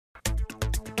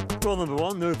World number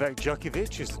one, Novak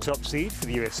Djokovic, is the top seed for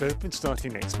the US Open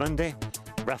starting next Monday.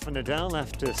 Rafa Nadal,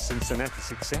 after Cincinnati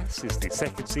success, is the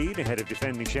second seed ahead of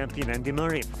defending champion Andy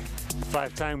Murray.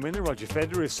 Five-time winner Roger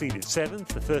Federer is seeded seventh,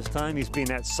 the first time he's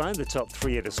been outside the top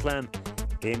three at a slam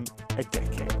in a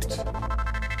decade.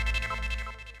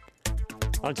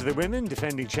 On to the women,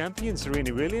 defending champion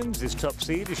Serena Williams is top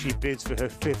seed as she bids for her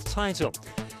fifth title.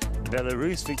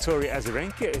 Belarus' Victoria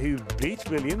Azarenka, who beat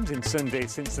Williams in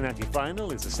Sunday's Cincinnati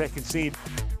final, is the second seed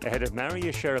ahead of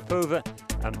Maria Sharapova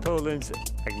and Poland's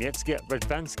Agnieszka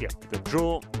Radwanska. The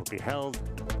draw will be held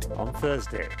on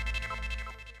Thursday.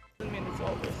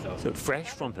 So fresh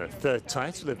from her third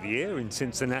title of the year in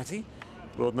Cincinnati,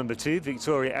 world number two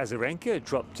Victoria Azarenka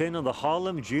dropped in on the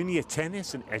Harlem Junior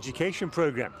Tennis and Education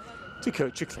Program to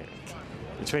coach a clinic.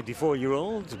 The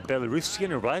 24-year-old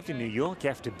Belarusian arrived in New York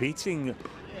after beating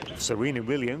Serena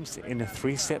Williams in a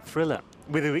three-set thriller.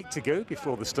 With a week to go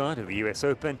before the start of the US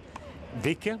Open,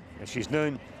 Vika, as she's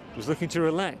known, was looking to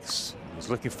relax, was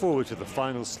looking forward to the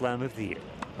final slam of the year.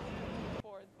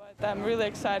 I'm really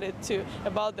excited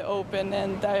about the Open,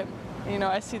 and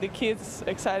I see the kids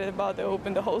excited about the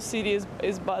Open. The whole city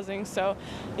is buzzing, so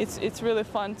it's really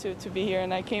fun to be here.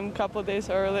 And I came a couple of days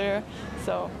earlier,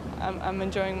 so I'm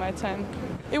enjoying my time.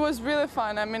 It was really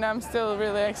fun. I mean, I'm still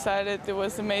really excited. It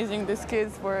was amazing. These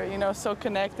kids were, so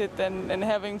connected and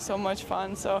having so much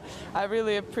fun. So I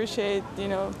really appreciate,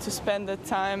 to spend the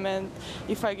time. And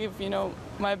if I give,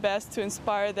 my best to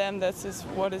inspire them, that's just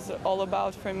what it's all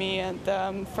about for me.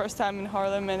 And first time in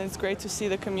Harlem, and it's great to see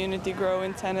the community grow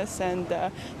in tennis. And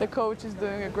the coach is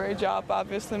doing a great job,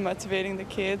 obviously motivating the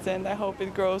kids. And I hope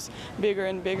it grows bigger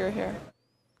and bigger here.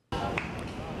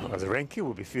 Azarenka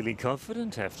will be feeling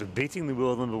confident after beating the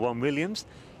world number one Williams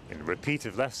in a repeat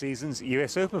of last season's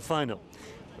US Open final.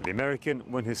 The American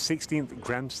won his 16th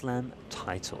Grand Slam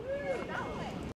title.